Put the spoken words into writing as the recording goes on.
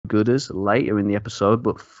gooders later in the episode.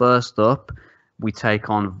 But first up, we take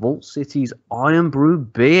on Vault City's Iron Brew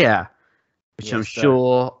beer, which I'm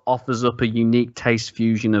sure offers up a unique taste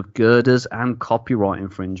fusion of girders and copyright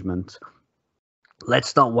infringement.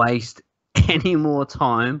 Let's not waste any more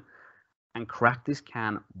time and crack this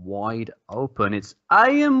can wide open. It's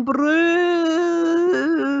Iron Brew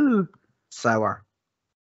Sour.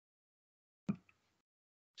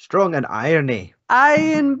 Strong and irony.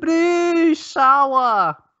 Iron Brew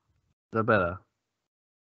Sour. Is that better?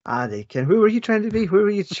 They can. Who were you trying to be? Who were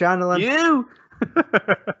you channeling? You!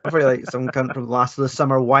 I feel like some cunt from Last of the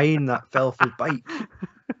Summer Wine that fell off his bike.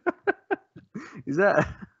 Is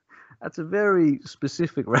that's a very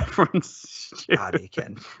specific reference. They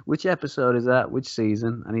can. Which episode is that? Which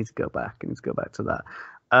season? I need to go back. to that.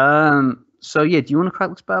 So yeah, do you want to crack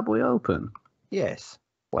this bad boy open? Yes.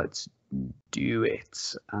 Let's do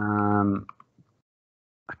it. I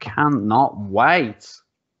cannot wait.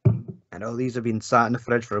 I know these have been sat in the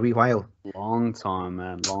fridge for a wee while. Long time,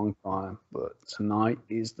 man. Long time. But tonight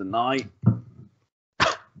is the night.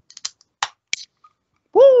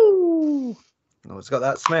 Woo! Oh, it's got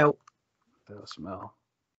that smell. That smell.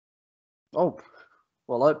 Oh,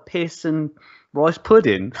 well, like piss and rice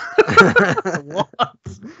pudding.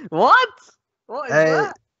 What? What is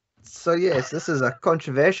that? So yes, this is a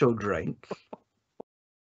controversial drink.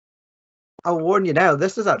 I'll warn you now,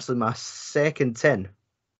 this is actually my second tin.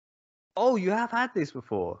 Oh, you have had this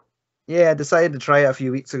before? Yeah, I decided to try it a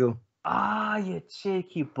few weeks ago. Ah, you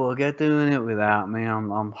cheeky bugger doing it without me.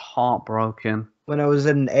 I'm heartbroken. When I was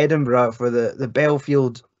in Edinburgh for the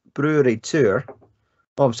Belfield Brewery tour.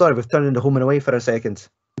 Oh, I'm sorry, we've turned into home and away for a second.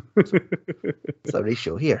 It's a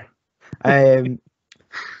ratio here.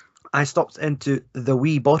 I stopped into the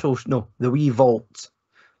wee Vault,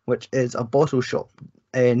 which is a bottle shop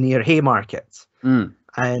near Haymarket.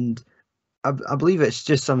 And I believe it's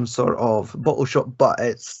just some sort of bottle shop, but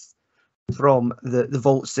it's from the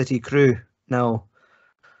Vault City crew now.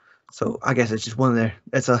 So I guess it's just one of their.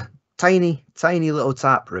 It's a tiny little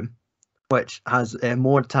tap room, which has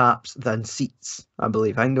more taps than seats. I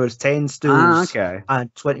believe. I think there's 10 stools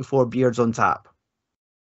and 24 beers on tap.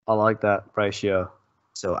 I like that ratio.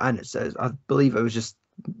 So, and it says, I believe it was just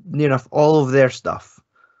near enough all of their stuff.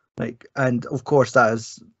 Like, and of course that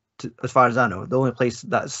is, as far as I know, the only place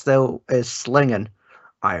that still is slinging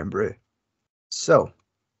Iron Brew. So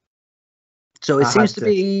it seems to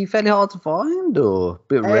be fairly hard to find, or a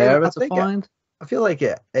bit rarer to find. I feel like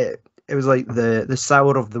it was like the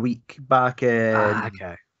sour of the week back in. I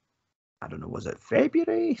don't know, was it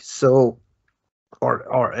February? So,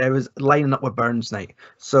 or it was lining up with Burns Night.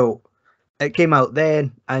 So it came out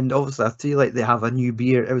then, and obviously I feel like they have a new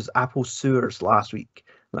beer. It was Apple Sewers last week.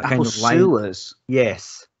 Apple Sewers.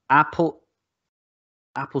 Yes. Apple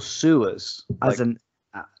Sewers, as in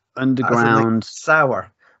underground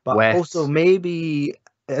sour, but wet. Also maybe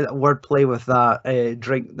a wordplay with that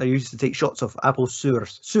drink they used to take shots of. Apple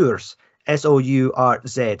Sewers, Sourz.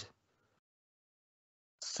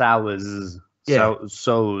 Sours. Yeah.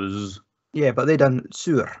 Sours. Yeah, but they done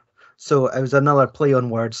sewer, so it was another play on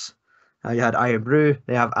words. You had Iron Brew,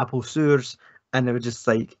 they have Apple Sewers, and they were just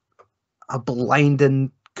like a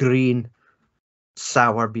blinding green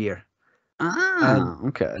sour beer.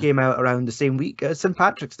 Okay. Came out around the same week as St.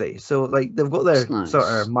 Patrick's Day, so like they've got their sort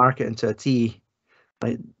of market into a T.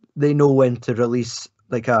 Like they know when to release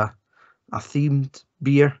like a themed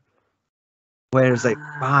beer. Whereas like,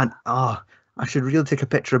 man, I should really take a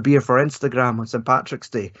picture of beer for Instagram on St. Patrick's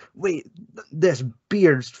Day. Wait, this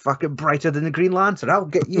beer's fucking brighter than the Green Lantern. I'll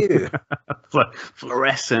get you.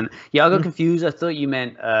 Fluorescent. Yeah, I got confused. I thought you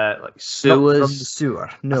meant like sewers. Not from the sewer.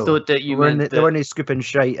 No. I thought that you meant they weren't scooping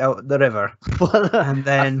shite out the river. And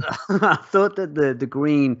then I thought that the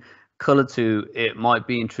green colour to it might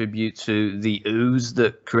be in tribute to the ooze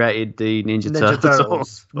that created the Ninja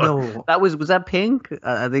Turtles. No, was that pink?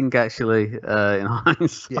 I think actually in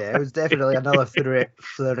hindsight. Yeah, it was definitely another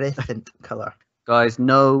fluorescent colour. Guys,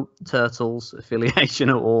 no Turtles affiliation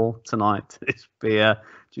at all tonight. This beer,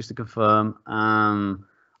 just to confirm.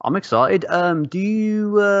 I'm excited. Do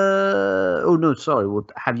you? Oh no, sorry. Well,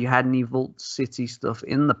 have you had any Vault City stuff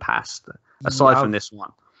in the past aside from this one?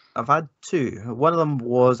 I've had two. One of them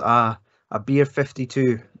was a Beer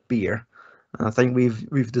 52 beer. And I think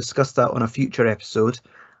we've discussed that on a future episode.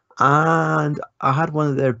 And I had one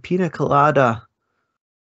of their Pina Colada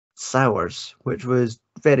sours, which was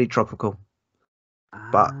very tropical.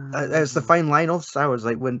 But it's the fine line of sours.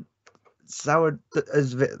 Like when sour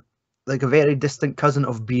is like a very distant cousin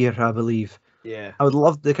of beer, I believe. Yeah. I would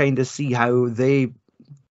love to kind of see how they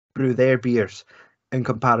brew their beers in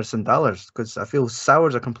comparison to others, because I feel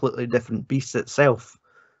sour's a completely different beast itself.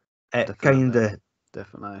 It kind of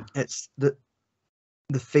definitely. It's the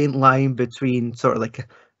faint line between sort of like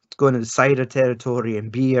going into cider territory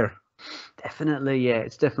and beer. Definitely, yeah.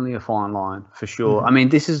 It's definitely a fine line for sure. I mean,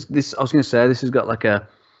 this. I was going to say this has got like a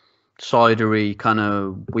cidery kind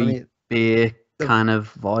of wheat beer kind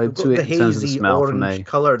of vibe to it in terms of the smell for me. Orange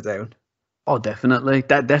color down. Oh, definitely.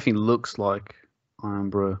 That definitely looks like Iron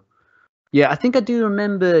Brew. Yeah, I think I do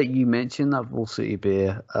remember you mentioned that Vault City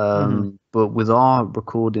beer. But with our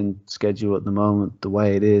recording schedule at the moment, the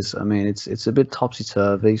way it is, I mean, it's a bit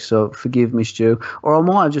topsy-turvy, so forgive me, Stu. Or I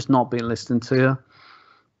might have just not been listening to you.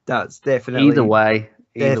 That's definitely... Either way,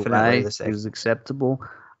 it the was acceptable.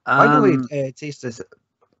 Why don't we taste this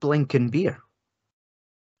blinking beer?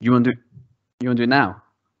 You want to do it now?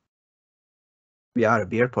 We are a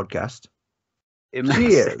beer podcast. It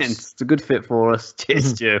makes sense. It's a good fit for us.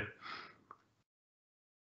 Cheers, Stu.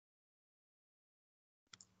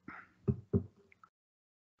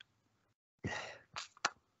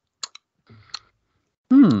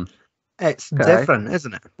 It's different,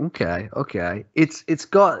 isn't it? Okay. It's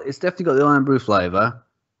definitely got the Iron Brew flavour.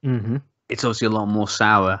 It's obviously a lot more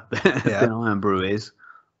sour than Iron Brew is.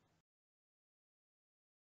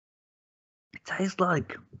 It tastes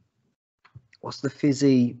like, what's the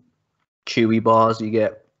fizzy, chewy bars you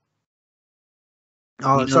get?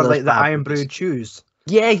 Oh, sort of like the Iron Brew chews.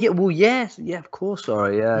 Yeah. Well, yes, yeah, of course.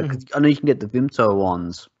 Sorry, yeah, because I know you can get the Vimto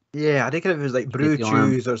ones. Yeah, I think it was like brew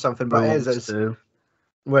chews or something, but it is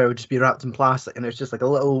where it would just be wrapped in plastic, and it's just like a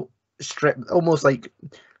little strip, almost like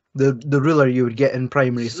the ruler you would get in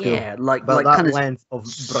primary school. Yeah, like that kind length of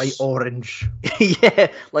bright orange.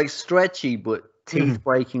 Yeah, like stretchy but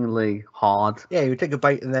teeth-breakingly hard. Yeah, you would take a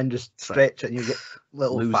bite and then just stretch it, and you get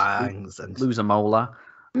little fangs and lose a molar.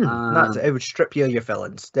 That's it. It would strip you of your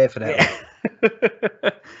fillings, definitely.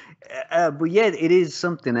 Yeah. But yeah, it is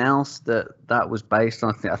something else that was based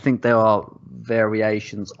on. I think there are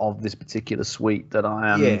variations of this particular sweet that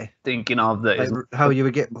I am thinking of. That like is how you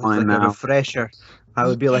would get like a refresher. How it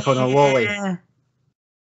would be like on a lolly. Kind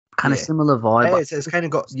of similar vibe. It's kind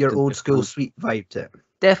of got your old school sweet vibe to it.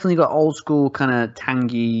 Definitely got old school kind of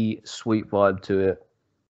tangy sweet vibe to it.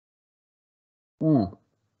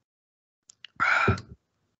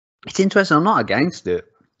 It's interesting. I'm not against it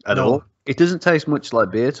at all. It doesn't taste much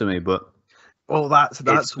like beer to me, but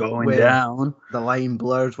that's going down. The line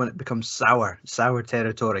blurs when it becomes sour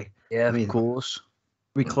territory. Yeah, of course.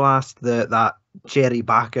 We classed that Cherry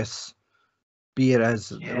Bacchus beer as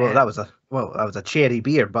that was a cherry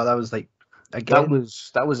beer, but that was like again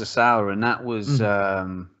that was a sour, and that was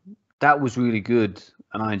really good,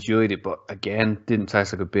 and I enjoyed it, but again, didn't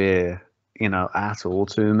taste like a beer, at all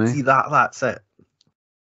to me. See that's it.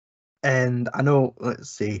 And I know, let's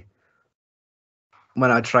see, when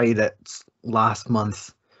I tried it last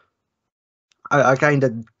month, I kind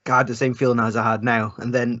of had the same feeling as I had now,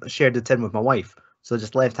 and then shared the tin with my wife. So I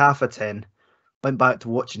just left half a tin, went back to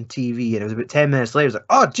watching TV, and it was about 10 minutes later. I was like,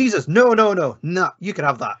 "Oh Jesus, no, you can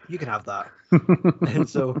have that." And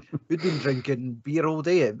so we'd been drinking beer all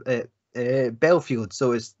day at Belfield,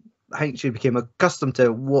 so I think she became accustomed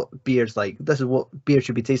to what beer's like. This is what beer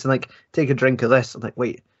should be tasting like. Take a drink of this. I'm like,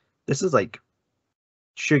 wait. This is like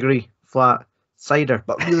sugary, flat cider,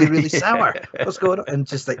 but really, really sour. What's going on? And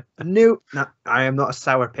just like, no, I am not a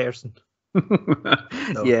sour person.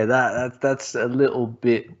 No. Yeah, that's a little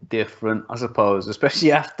bit different, I suppose,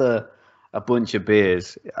 especially after a bunch of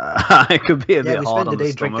beers. It could be a bit hard on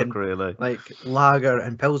the stomach, really. Like lager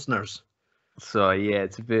and pilsners. So yeah,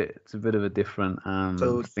 it's a bit of a different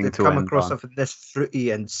thing to come across something this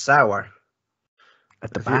fruity and sour.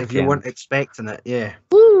 At the back if you weren't expecting it, yeah.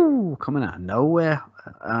 Woo! Coming out of nowhere.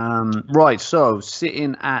 Right, so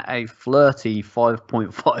sitting at a flirty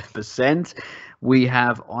 5.5%, we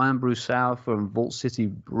have Iron Brew Sour from Vault City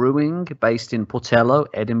Brewing, based in Portello,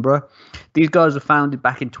 Edinburgh. These guys were founded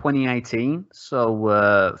back in 2018,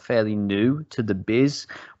 so fairly new to the biz,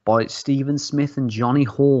 by Stephen Smith and Johnny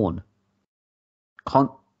Horn.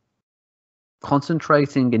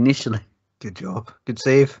 Concentrating initially. Good job. Good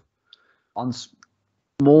save. On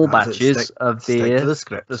small batches of beer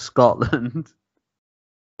to Scotland. It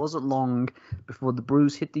wasn't long before the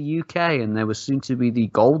brews hit the UK, and they were soon to be the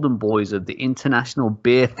golden boys of the International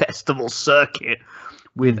Beer Festival circuit,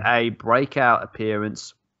 with a breakout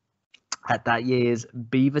appearance at that year's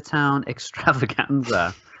Beavertown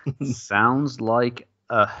Extravaganza. Sounds like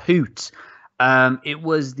a hoot. It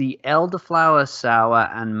was the elderflower sour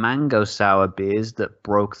and mango sour beers that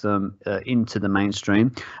broke them into the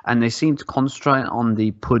mainstream, and they seemed to concentrate on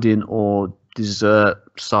the pudding or dessert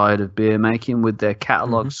side of beer making, with their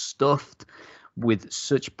catalogue stuffed with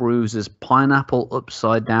such brews as pineapple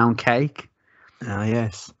upside down cake. Ah,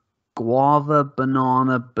 yes. guava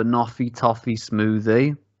banana banoffee toffee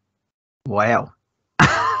smoothie. Wow.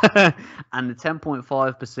 And the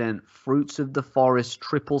 10.5% fruits of the forest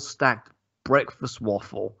triple stacked breakfast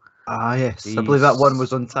waffle. Ah, yes. I believe that one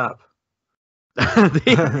was on tap.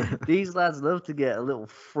 These lads love to get a little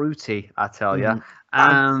fruity, I tell you.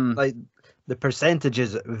 Like the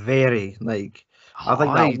percentages vary. Like I think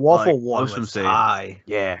high, that waffle like, one was high.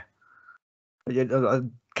 Yeah. I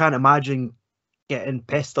can't imagine getting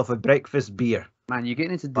pissed off a breakfast beer. Man, you're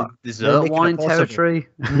getting into But dessert making it wine possible. territory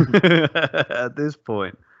at this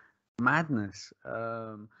point. Madness.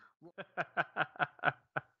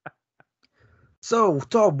 So,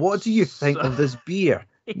 Tom, what do you think of this beer?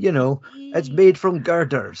 You know, it's made from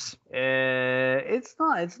girders. It's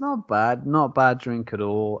not bad. Not bad drink at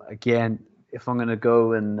all. Again, if I'm gonna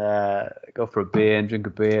go and go for a beer and drink a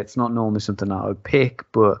beer, it's not normally something I would pick,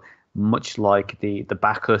 but much like the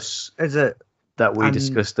Bacchus Is it that we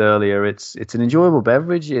discussed earlier, it's an enjoyable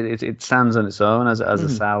beverage. It stands on its own as a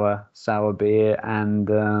sour beer, and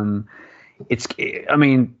I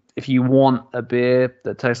mean, if you want a beer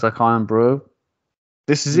that tastes like Iron Brew,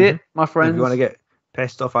 this is it, my friends. If you want to get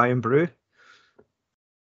pissed off Iron Brew,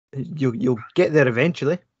 you'll get there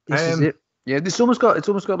eventually. This is it. Yeah, it's almost got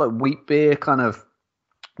like wheat beer kind of,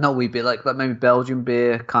 not wheat beer, like maybe Belgian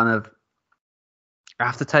beer kind of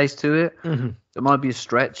aftertaste to it. It might be a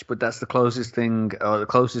stretch, but that's the closest thing, or the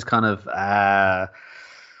closest kind of I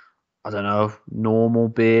don't know, normal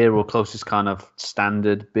beer, or closest kind of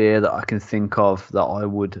standard beer that I can think of that I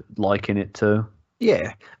would liken it to.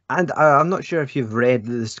 Yeah, and I'm not sure if you've read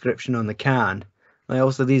the description on the can. Like,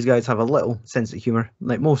 also, these guys have a little sense of humor,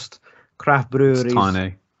 like most craft breweries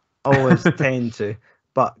tiny. always tend to.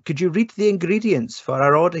 But could you read the ingredients for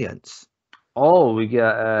our audience? Oh, we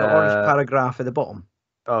get the orange paragraph at the bottom.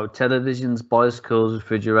 Oh, televisions, bicycles,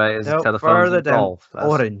 refrigerators, no, telephones, further and down. golf. That's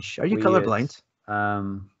orange. Are you colorblind?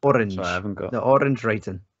 Orange. Sorry, I haven't got the orange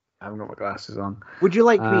writing. I haven't got my glasses on. Would you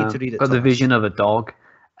like me to read it? Got Thomas? the vision of a dog.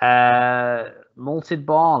 Malted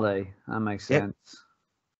barley. That makes sense.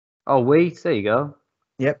 Oh, wheat. There you go.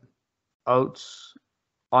 Yep. Oats.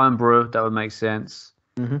 Iron brew. That would make sense.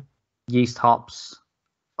 Yeast hops.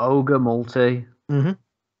 Ogre malty.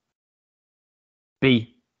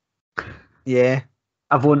 B. Yeah.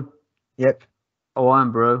 I've won. Yep. Oh,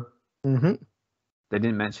 Iron brew. They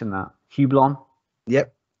didn't mention that. Hublon.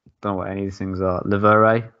 Yep. Don't know what any of these things are.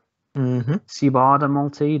 Livere. Cibada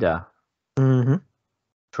Maltida.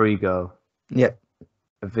 Trigo. Yep.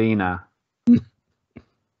 Avena.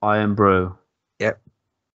 Iron brew. Yep.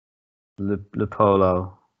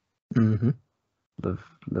 Lipolo.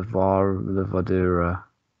 Levadura.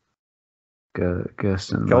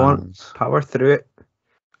 Gersten. Go on. Power through it.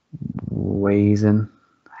 Weizen.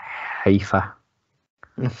 Hafer.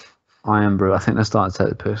 Iron brew. I think they're starting to take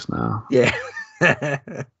the piss now. Yeah.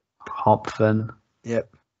 Hopfen.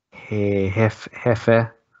 Yep.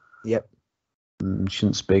 Hefe. Yep.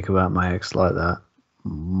 Shouldn't speak about my ex like that.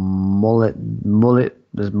 Mullet.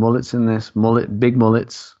 There's mullets in this. Big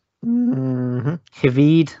mullets.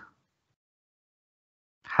 Hivid.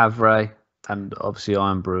 Havre. And obviously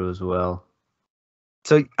Iron brew as well.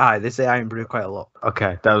 So, they say Iron brew quite a lot.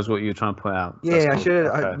 Okay, that was what you were trying to point out. Yeah, I should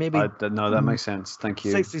have okay. maybe. No, that makes sense. Thank you.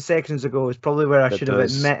 60 seconds ago is probably where I should have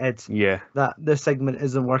admitted that this segment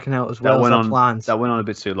isn't working out as well as our plans. That went on a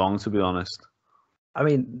bit too long, to be honest. I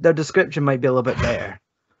mean, their description might be a little bit better.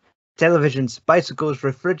 Televisions, bicycles,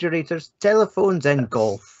 refrigerators, telephones, and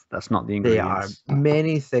golf. That's not the ingredients. They are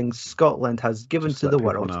many things Scotland has given to the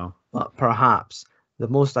world, but perhaps the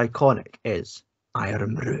most iconic is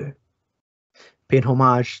Iron Brew. Paying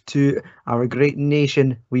homage to our great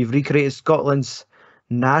nation, we've recreated Scotland's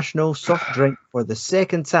national soft drink for the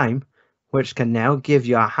second time, which can now give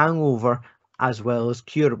you a hangover as well as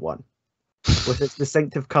cure one. With its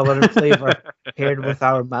distinctive colour and flavour, paired with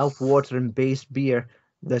our mouth-watering base beer,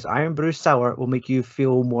 this Iron Brew Sour will make you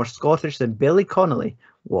feel more Scottish than Billy Connolly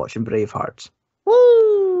watching Braveheart.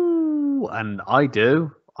 Woo! And I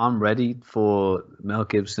do. I'm ready for Mel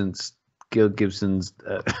Gibson's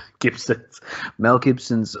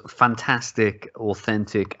fantastic,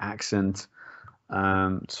 authentic accent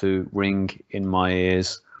to ring in my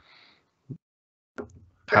ears.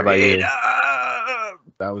 How about you?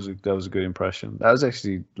 That was a good impression. That was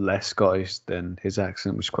actually less Scottish than his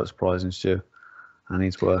accent, which is quite surprising, Stu. I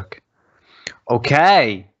need work.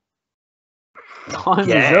 Okay. Time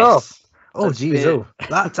is up. Oh, geez,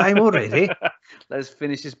 that time already. Let's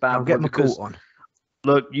finish this bad. I'll get my coat on.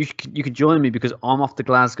 Look, you can join me because I'm off to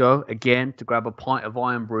Glasgow again to grab a pint of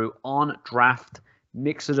Iron Brew on draft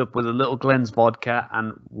mix it up with a little Glen's vodka,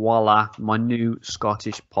 and voila, my new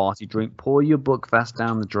Scottish party drink. Pour your Buckfast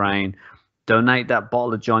down the drain. Donate that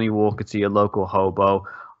bottle of Johnny Walker to your local hobo.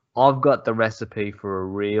 I've got the recipe for a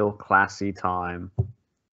real classy time.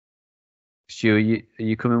 Stu, are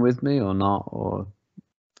you coming with me or not? Or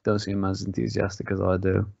don't seem as enthusiastic as I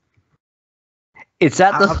do. It's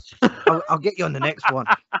at the. I'll get you on the next one.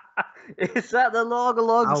 It's at the Lager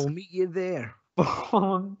Logs. I'll meet you there.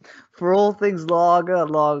 For all things lager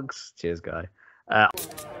logs. Cheers, guy.